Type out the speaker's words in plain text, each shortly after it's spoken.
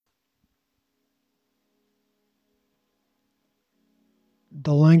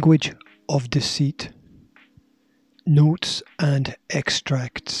The Language of Deceit. Notes and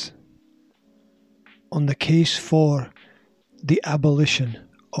extracts on the case for the abolition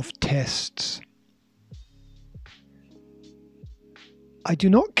of tests. I do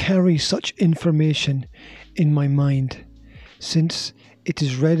not carry such information in my mind, since it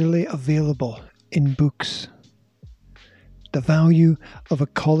is readily available in books. The value of a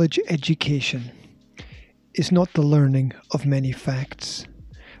college education is not the learning of many facts,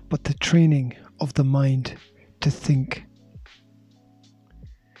 but the training of the mind to think.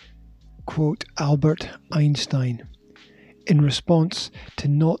 Quote Albert Einstein in response to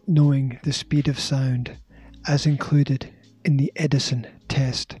not knowing the speed of sound as included in the Edison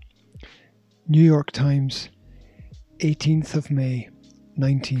test. New York Times, 18th of May,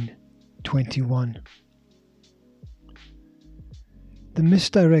 1921. The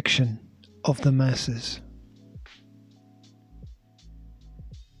misdirection of the masses.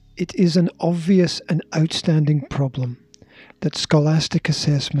 It is an obvious and outstanding problem that scholastic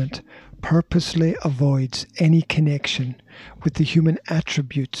assessment purposely avoids any connection with the human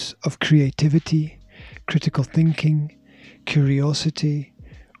attributes of creativity, critical thinking, curiosity,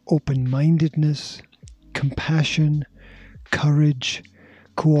 open-mindedness, compassion, courage,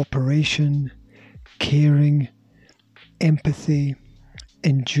 cooperation, caring, empathy,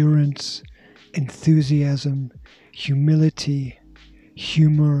 endurance, enthusiasm, humility,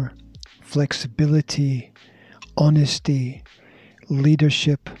 humor, flexibility, honesty,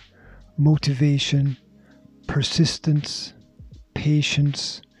 leadership, motivation, persistence,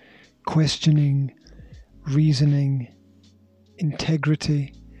 patience, questioning, reasoning,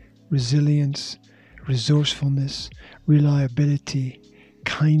 integrity, resilience, resourcefulness, reliability,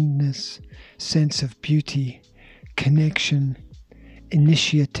 kindness, sense of beauty, connection,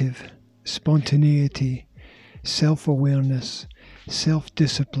 initiative, spontaneity, self-awareness,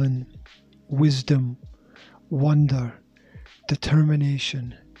 self-discipline, wisdom, wonder,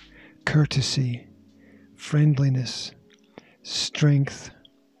 determination, courtesy, friendliness, strength,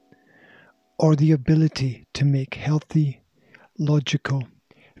 or the ability to make healthy, logical,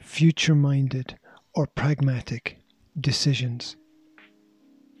 future-minded, or pragmatic decisions.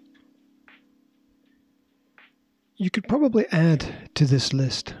 You could probably add to this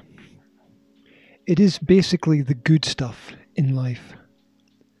list. It is basically the good stuff in life.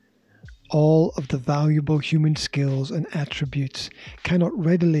 All of the valuable human skills and attributes cannot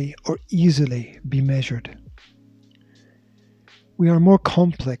readily or easily be measured. We are more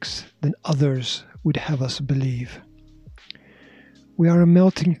complex than others would have us believe. We are a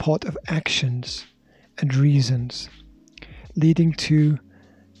melting pot of actions and reasons, leading to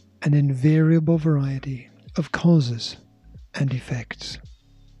an invariable variety of causes and effects.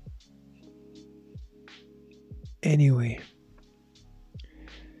 Anyway,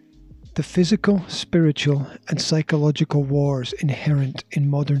 the physical, spiritual, and psychological wars inherent in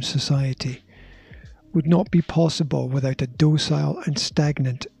modern society would not be possible without a docile and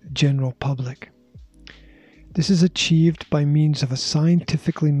stagnant general public. This is achieved by means of a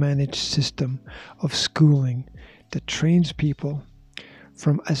scientifically managed system of schooling that trains people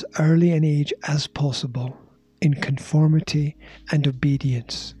from as early an age as possible in conformity and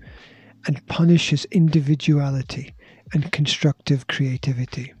obedience, and punishes individuality and constructive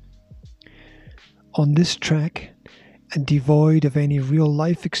creativity. On this track, and devoid of any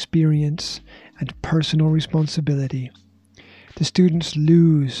real-life experience and personal responsibility, the students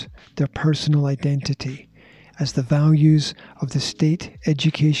lose their personal identity as the values of the state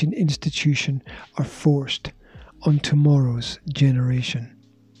education institution are forced on tomorrow's generation.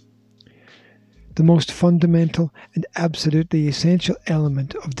 The most fundamental and absolutely essential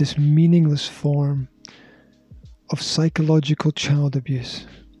element of this meaningless form of psychological child abuse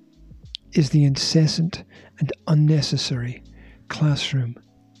is the incessant and unnecessary classroom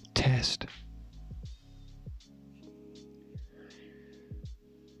test.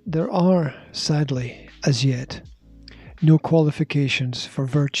 There are, sadly, as yet, no qualifications for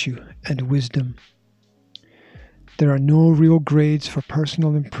virtue and wisdom. There are no real grades for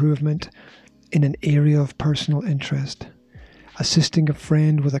personal improvement in an area of personal interest, assisting a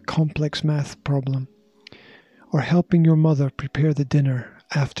friend with a complex math problem, or helping your mother prepare the dinner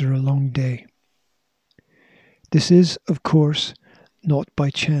after a long day. This is, of course, not by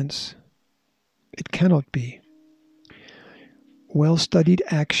chance. It cannot be. Well-studied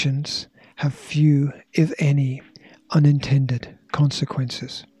actions have few, if any, unintended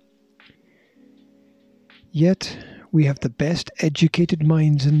consequences. Yet, we have the best educated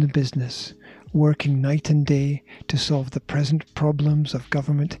minds in the business, working night and day to solve the present problems of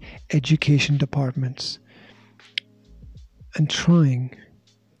government education departments, and trying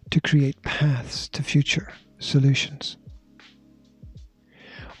to create paths to future solutions.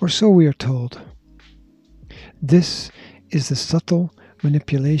 Or so we are told. This is the subtle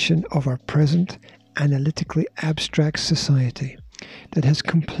manipulation of our present analytically abstract society that has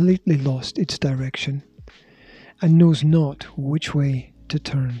completely lost its direction and knows not which way to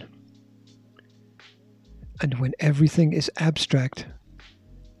turn. And when everything is abstract,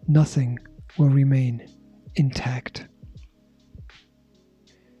 nothing will remain intact.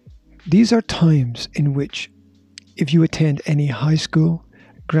 These are times in which, if you attend any high school,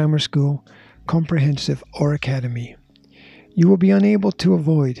 grammar school, comprehensive, or academy, you will be unable to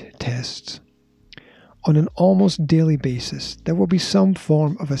avoid tests. On an almost daily basis, there will be some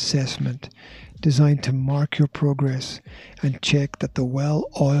form of assessment designed to mark your progress and check that the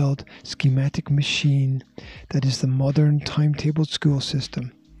well-oiled schematic machine that is the modern timetabled school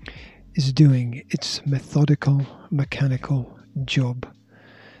system is doing its methodical, mechanical job,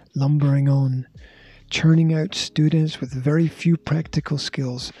 lumbering on, churning out students with very few practical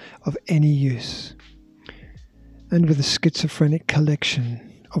skills of any use, and with a schizophrenic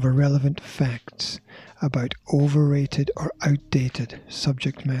collection of irrelevant facts about overrated or outdated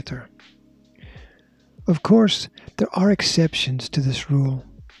subject matter. Of course, there are exceptions to this rule,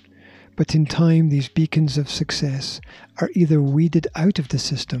 but in time these beacons of success are either weeded out of the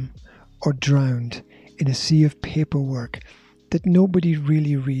system or drowned in a sea of paperwork that nobody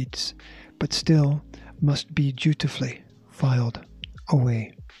really reads, but still must be dutifully filed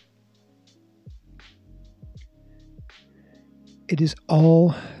away. It is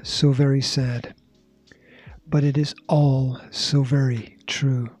all so very sad, but it is all so very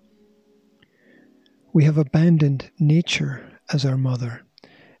true. We have abandoned nature as our mother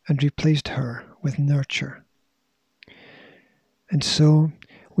and replaced her with nurture. And so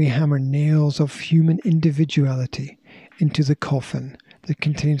we hammer nails of human individuality into the coffin that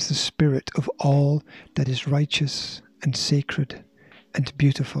contains the spirit of all that is righteous and sacred and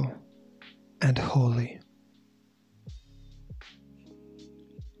beautiful and holy.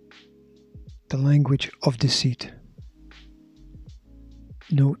 The language of deceit.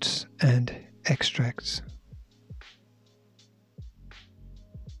 Notes and extracts.